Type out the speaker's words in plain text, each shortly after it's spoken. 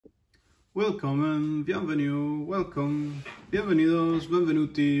Welcome and bienvenue, welcome, bienvenidos,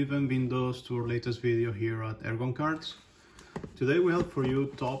 benvenuti, benvindos to our latest video here at Ergon Cards. Today we have for you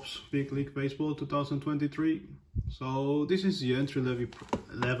Topps Big League Baseball 2023. So this is the entry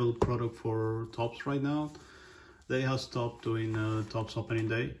level product for Topps right now. They have stopped doing Topps opening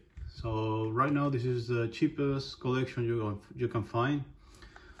day. So right now this is the cheapest collection you can find.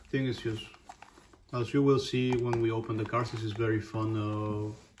 I think it's just, as you will see when we open the cards, this is very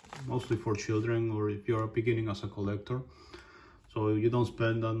fun. Mostly for children or if you're beginning as a collector, so you don't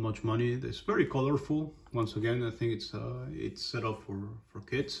spend that much money. It's very colorful. Once again, I think it's set up for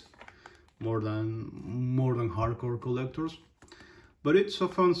kids more than hardcore collectors, but it's a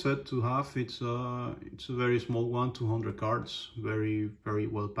fun set to have. It's a very small one, 200 cards, very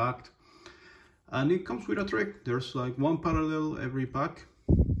well packed, and it comes with a trick. There's like one parallel every pack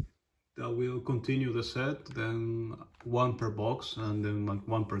that will continue the set, then one per box, and then like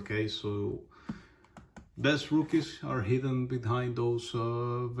one per case. So best rookies are hidden behind those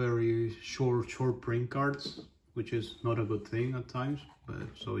very short print cards, which is not a good thing at times. But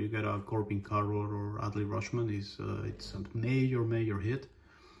so you get a Corbin Carroll or Adley Rutschman, it's a major hit.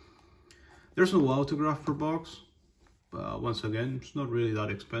 There's no autograph per box. Once again, it's not really that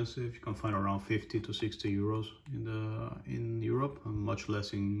expensive. You can find around 50 to 60 euros in Europe, and much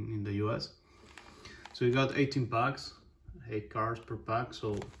less in the US. So you got 18 packs, 8 cards per pack.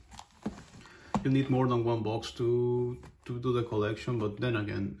 So you need more than one box to do the collection. But then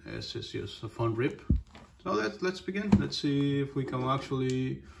again, it's just a fun rip. So let's begin. Let's see if we can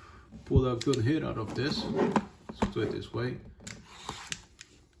actually pull a good hit out of this. Let's do it this way.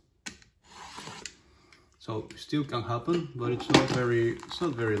 So still can happen, but it's not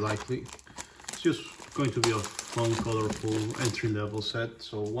very likely. It's just going to be a fun, colorful entry-level set.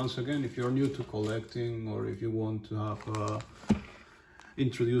 So once again, if you're new to collecting, or if you want to have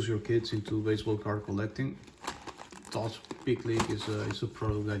introduce your kids into baseball card collecting, Topps Big League is a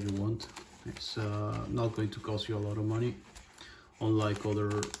product that you want. It's not going to cost you a lot of money, unlike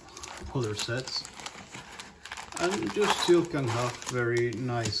other sets, and you just still can have very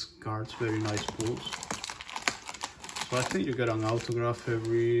nice cards, very nice pulls. So I think you get an autograph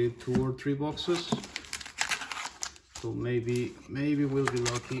every 2 or 3 boxes. So maybe we'll be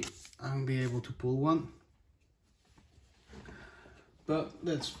lucky and be able to pull one. But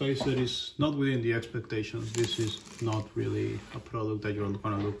let's face it, it's not within the expectations. This is not really a product that you're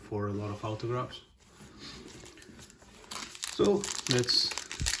gonna look for a lot of autographs. So let's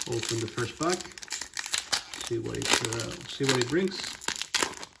open the first pack, see what it brings.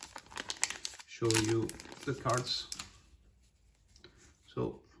 Show you the cards.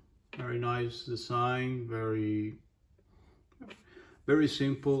 So very nice design, very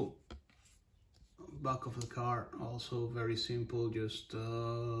simple. Back of the card also very simple, just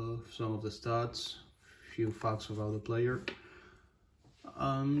some of the stats, few facts about the player.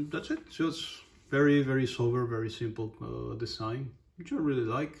 That's it. Just very sober, very simple design, which I really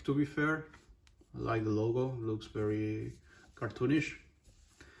like, to be fair. I like the logo, looks very cartoonish.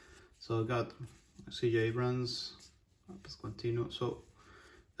 So I got CJ Abrams, Continuo. So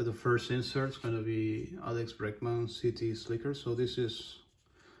the first insert is going to be Alex Bregman City Slicker. So this is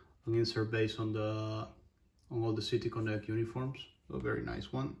an insert based on all the City Connect uniforms. A very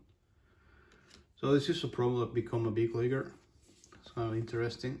nice one. So this is a promo that become a big leaguer. It's kind of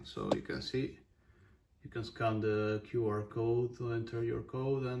interesting. So you can see, you can scan the QR code to enter your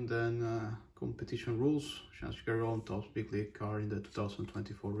code, and then competition rules, chance to get your own Topps Big League card in the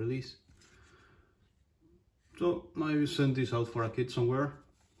 2024 release. So maybe send this out for a kid somewhere.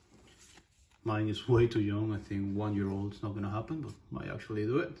 Mine is way too young. I think 1-year-old is not gonna happen, but might actually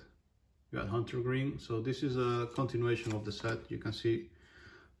do it. We got Hunter Green. So this is a continuation of the set. You can see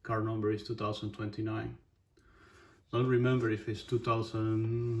card number is 2029. Don't remember if it's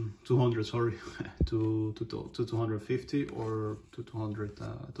 2200, sorry, to 250 or to 200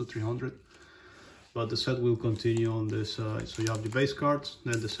 to 300. But the set will continue on this. So you have the base cards,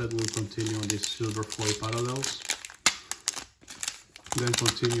 then the set will continue on these silver foil parallels. Then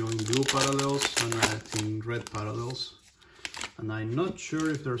continue in blue parallels, and I think red parallels. And I'm not sure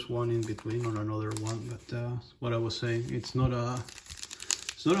if there's one in between or another one, but what I was saying, it's not an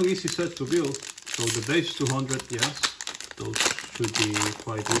easy set to build. So the base 200, yes, those should be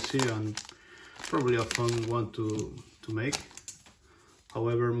quite easy and probably a fun one to make.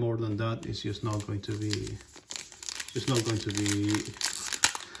 However, more than that, it's just not going to be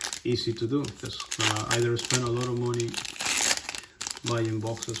easy to do, because either spend a lot of money buying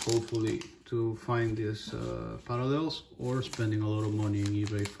boxes, hopefully, to find these parallels, or spending a lot of money in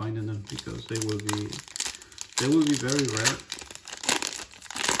eBay finding them, because they will be very rare.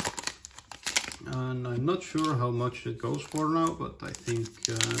 and I'm not sure how much it goes for now, but I think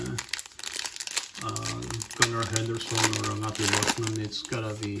Connor Henderson or an Atlee Rushman, it's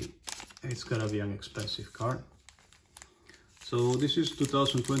gotta be an expensive card. So this is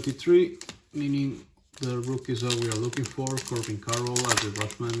 2023, meaning the rookies that we are looking for: Corbin Carroll, Atlee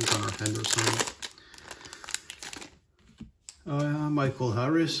Rushman, Connor Henderson, Michael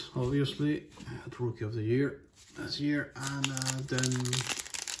Harris, obviously, Rookie of the Year last year, and then,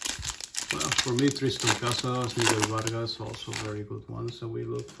 well, for me, Tristan Casas, Miguel Vargas, also very good ones that we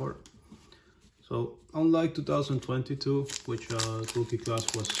look for. So, unlike 2022, which rookie class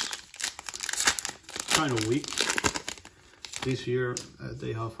was kind of weak, this year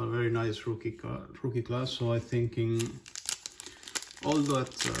they have a very nice rookie class. So I'm thinking all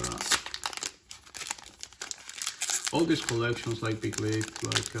these collections like Big League,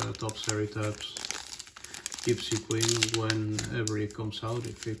 like Top Series Tabs, Gypsy Queen, whenever it comes out,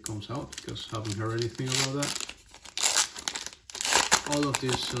 if it comes out, because I haven't heard anything about that. All of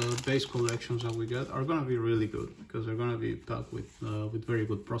these base collections that we get are gonna be really good, because they're gonna be packed with very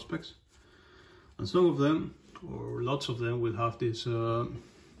good prospects, and some of them, or lots of them, will have this.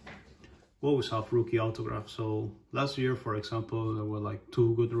 Always have rookie autographs. So last year, for example, there were like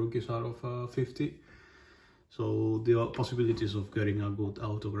 2 good rookies out of 50. So the possibilities of getting a good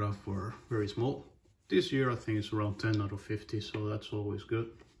autograph were very small. This year I think it's around 10 out of 50, so that's always good.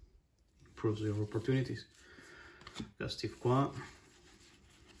 Improves your opportunities. Got Steve Kwan,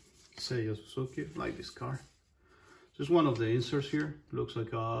 Seiya Suzuki, like this card. Just one of the inserts here. Looks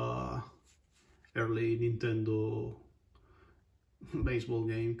like a early Nintendo baseball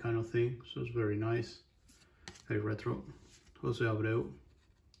game kind of thing, so it's very nice, very retro. Jose Abreu.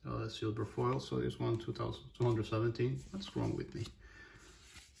 Silver foil, so this one 217. What's wrong with me?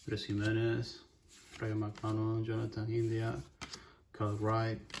 Andres Jimenez, Ryan McMahon, Jonathan India, Kyle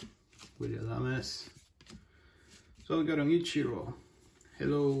Wright, William Adames. So we got an Ichiro.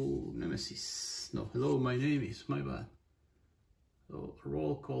 Hello Nemesis. No, hello my name is, my bad. So a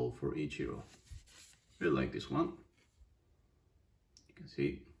roll call for Ichiro. Really like this one. You can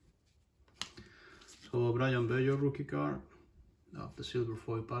see. So Brian Bello rookie card. Of the silver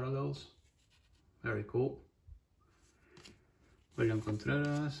foil parallels, very cool. William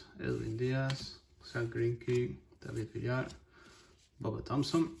Contreras, Edwin Diaz, Zach Greinke, David Villar, Bubba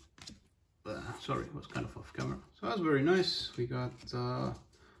Thompson. Sorry, it was kind of off camera. So that's very nice. We got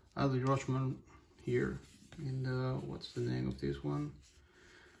Atlee Rushman here in the, what's the name of this one?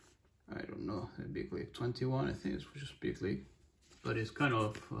 I don't know, the Big League 21, I think it's just Big League, but it's kind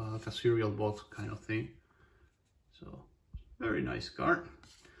of like a cereal box kind of thing. So very nice card.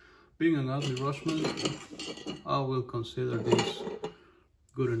 Being an Atlee Rushman, I will consider this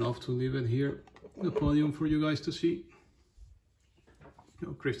good enough to leave it here, the podium, for you guys to see. You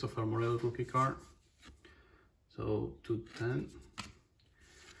know, Christopher Morel rookie card. So 210.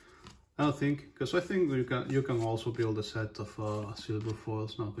 I think, because I think you can also build a set of silver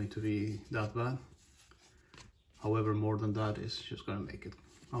foils. Not going to be that bad. However, more than that is just gonna make it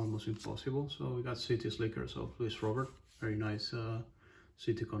almost impossible. So we got City Slickers of Luis Robert. Very nice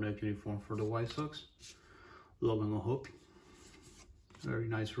City Connect uniform for the White Sox. Logan O'Hoppe, very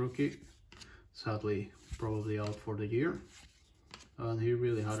nice rookie. Sadly, probably out for the year. And he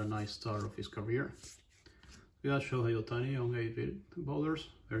really had a nice start of his career. We got Shohei Ohtani on 8-bit bowlers,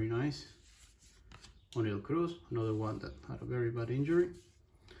 very nice. O'Neal Cruz, another one that had a very bad injury.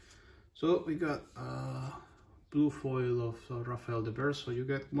 So we got blue foil of Rafael Devers. So you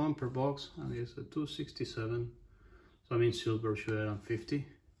get 1 per box, and it's a 267. I mean silver should have 50.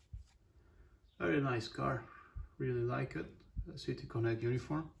 Very nice car, really like it. A City Connect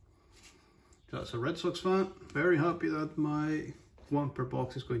uniform. As a Red Sox fan, very happy that my 1 per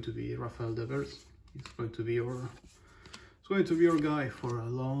box is going to be Rafael Devers. It's going to be our guy for a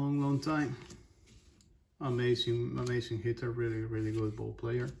long time. Amazing hitter, really good ball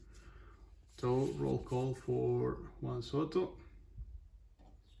player. So roll call for Juan Soto.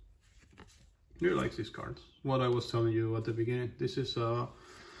 Really likes these cards. What I was telling you at the beginning, this is I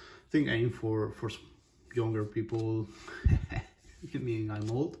think aimed for younger people, meaning I'm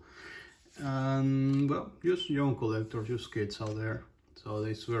old, and well, just young collectors, just kids out there. So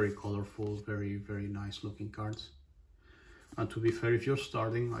it's very colorful, very nice looking cards. And to be fair, if you're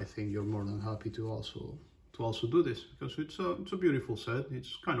starting, I think you're more than happy to also do this, because it's a beautiful set.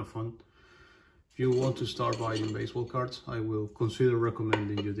 It's kind of fun. If you want to start buying baseball cards, I will consider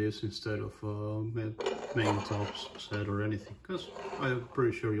recommending you this instead of main tops set or anything, because I'm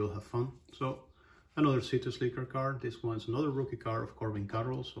pretty sure you'll have fun. So another City Slicker card. This one's another rookie card of Corbin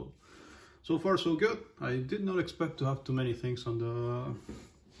Carroll. So far so good. I did not expect to have too many things on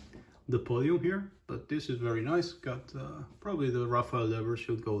the podium here, but this is very nice. Got probably the Rafael Devers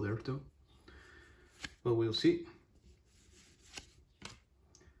should go there too, but we'll see.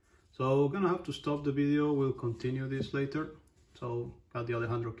 So gonna have to stop the video. We'll continue this later. So got the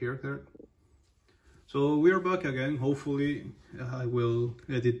Alejandro Kirk there. So we're back again. Hopefully I will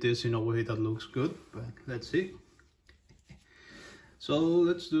edit this in a way that looks good, but let's see. So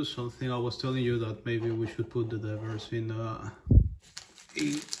let's do something. I was telling you that maybe we should put the Devers in a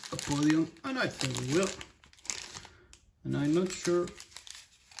podium, and I think we will. And I'm not sure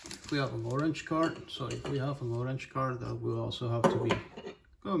if we have an orange card. So if we have an orange card, that will also have to be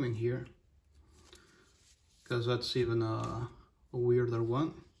coming here, because that's even a weirder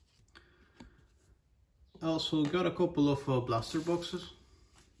one. I also got a couple of blaster boxes.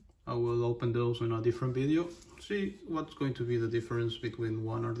 I will open those in a different video, see what's going to be the difference between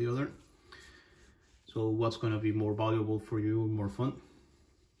one or the other. So what's going to be more valuable for you, more fun.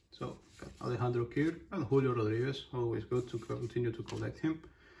 So got Alejandro Kirk and Julio Rodriguez, always good to continue to collect him.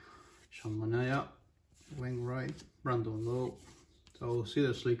 Sean Manaya, Wainwright, Brandon Lowe. So see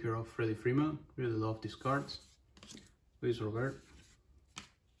the slicker of Freddie Freeman, really love these cards. Luis Robert.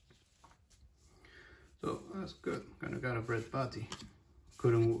 So that's good. Gonna got a Brett Batty.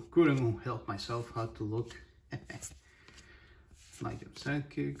 Couldn't help myself, had to look. Mike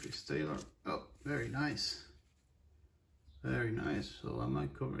Sankey, Chris Taylor. Oh, very nice. Very nice. So I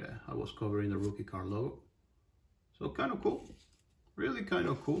might cover, yeah, I was covering the rookie card logo. So kind of cool. Really kind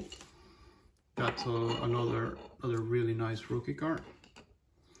of cool. Got another really nice rookie card.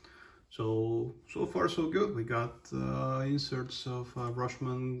 So far so good. We got inserts of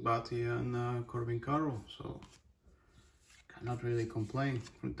Rushman, Batty, and Corbin Carroll. So cannot really complain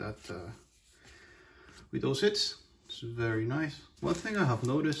with that. With those hits, it's very nice. One thing I have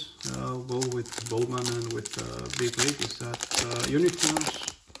noticed, both with Bowman and with Big League, is that uniforms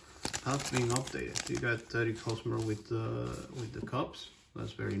have been updated. You got Eric Hosmer with the Cubs.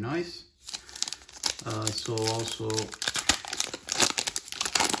 That's very nice. So also,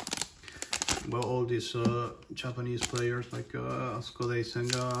 well, all these Japanese players like Askodei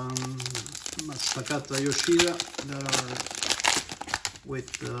Senga and Masakata Yoshida that are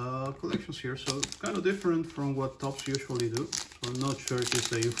with collections here. So kind of different from what Topps usually do. So I'm not sure if it's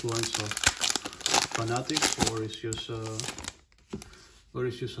the influence of Fanatics or it's just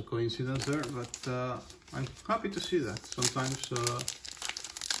a coincidence there. But I'm happy to see that. Sometimes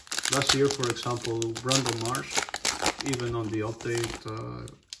last year, for example, Brandon Marsh, even on the update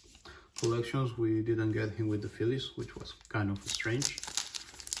collections, we didn't get him with the Phillies, which was kind of strange.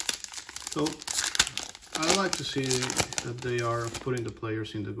 So I like to see that they are putting the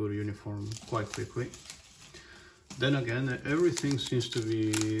players in the good uniform quite quickly. Then again, everything seems to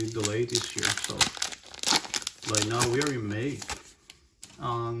be delayed this year. So like now we are in May,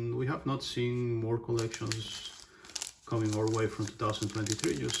 and we have not seen more collections coming our way from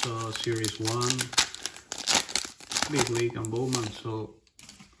 2023. Just Series 1, Big League, and Bowman. So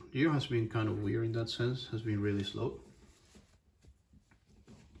the year has been kind of weird in that sense, has been really slow.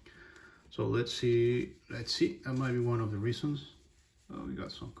 So let's see, that might be one of the reasons. Oh, we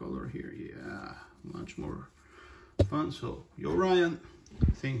got some color here, yeah, much more fun. So Joe Ryan,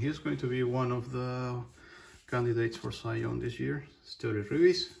 I think he's going to be one of the candidates for Cy Young this year. Steely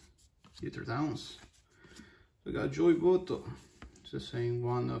Ruiz, Dieter Downs. We got Joey Votto, it's the same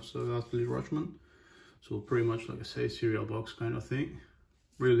one as Ashley Rutschman. So pretty much like I say, cereal box kind of thing.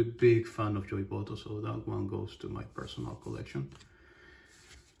 Really big fan of Joey Votto, so that one goes to my personal collection.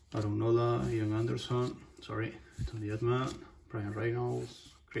 Aaron Nola, Ian Anderson, sorry, Tony Edman, Brian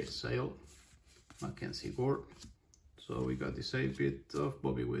Reynolds, Chris Sale, Mackenzie Gore. So we got this 8-bit of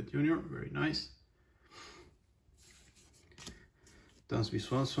Bobby Witt Jr., very nice. Dansby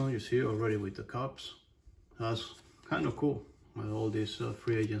Swanson, you see already with the Cubs. That's kind of cool. Well, all these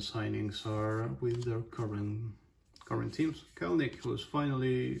free agent signings are with their current teams. Kelnick, who's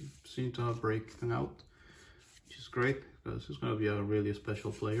finally seemed to have broken out, which is great because he's going to be a really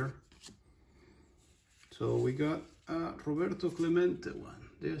special player. So we got Roberto Clemente one.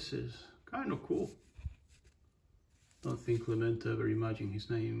 This is kind of cool. Don't think Clemente ever imagined his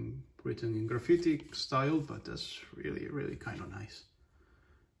name written in graffiti style, but that's really kind of nice.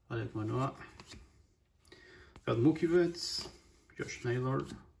 Alec Manoa. Got Mookie Betts, Josh Naylor,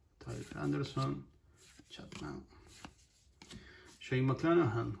 Tyler Anderson, Chapman. Shane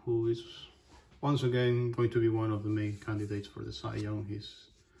McClanahan, who is once again going to be one of the main candidates for the Cy Young.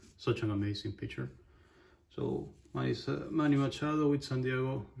 He's such an amazing pitcher. So Manny Machado with San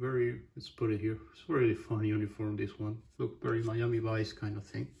Diego, let's put it here, it's a really fun uniform, this one. Look, very Miami Vice kind of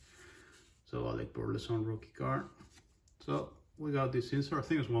thing. So Alec Burleson rookie card. So we got this insert. I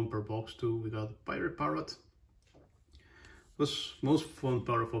think it's one per box too. We got Pirate Parrot. Was most fun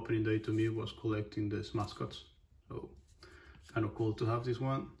part of opening day to me was collecting these mascots. So kind of cool to have this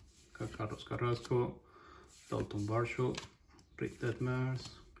one. Got Carlos Carrasco, Dalton Varsho, Rick Detmers,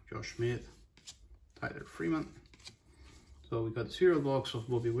 Josh Smith, Tyler Freeman. So we got the cereal box of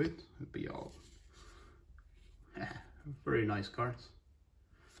Bobby Witt. It'd be all very nice cards.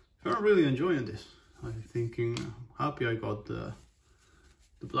 So I'm really enjoying this. I'm happy I got the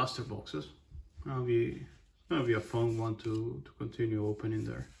blaster boxes. It's gonna be a fun one to continue opening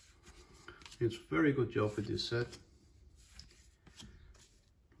there. It's very good job with this set.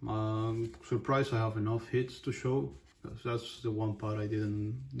 I'm surprised I have enough hits to show, because that's the one part I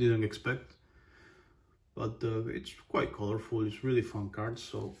didn't expect. But it's quite colorful. It's really fun cards,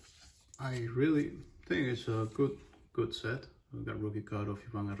 so I really think it's a good set. We got rookie card of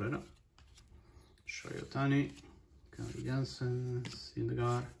Ivan Herrera, Shohei Ohtani, Kenley Jansen,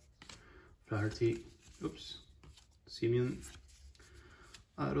 Syndergaard, Flaherty, Simeon,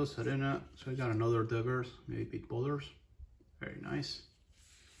 Aros Arena. So I got another Devers, maybe big bowlers. Very nice.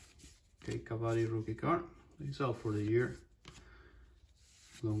 Okay, Cavalli rookie card. He's out for the year.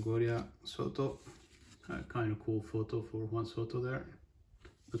 Longoria, Soto. Kind of cool photo for Juan Soto there.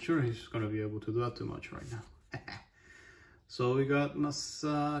 Not sure he's gonna be able to do that too much right now. So we got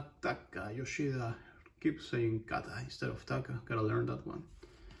Masataka Yoshida. Keep saying Kata instead of Taka. Gotta learn that one.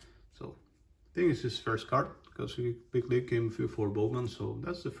 So I think it's his first card, because Big League came for Bowman. So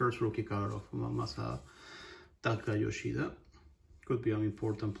that's the first rookie card of Masataka Yoshida. Could be an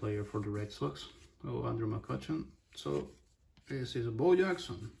important player for the Red Sox. Oh, Andrew McCutcheon. So this is a Bo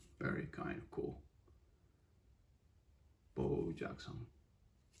Jackson. Very kind of cool. Bo Jackson.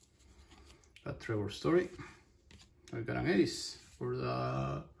 Got Trevor Story. I got an ace for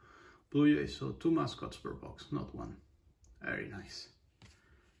the Blue Jays, so 2 mascots per box, not 1. Very nice.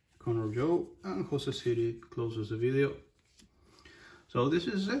 Connor Joe and Jose City closes the video. So this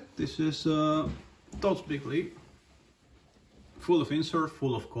is it. This is Topps Big League. Full of insert,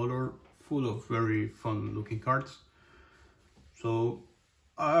 full of color, full of very fun looking cards. So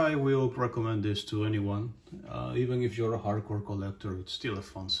I will recommend this to anyone. Even if you're a hardcore collector, it's still a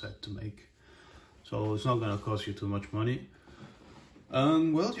fun set to make. So it's not gonna cost you too much money.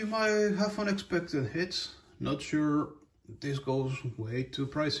 And well, you might have unexpected hits. Not sure this goes way too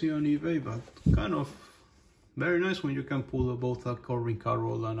pricey on eBay, but kind of very nice when you can pull both a Corbin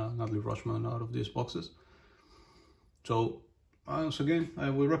Carroll and a Adley Rutschman out of these boxes. So once again, I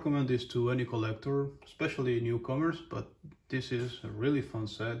will recommend this to any collector, especially newcomers, but this is a really fun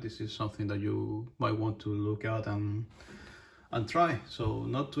set. This is something that you might want to look at and try. So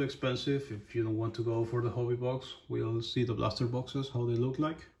not too expensive. If you don't want to go for the hobby box, we'll see the blaster boxes, how they look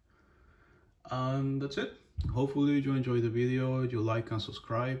like. And that's it. Hopefully you enjoyed the video, you like and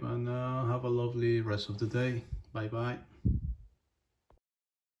subscribe, and have a lovely rest of the day. Bye bye.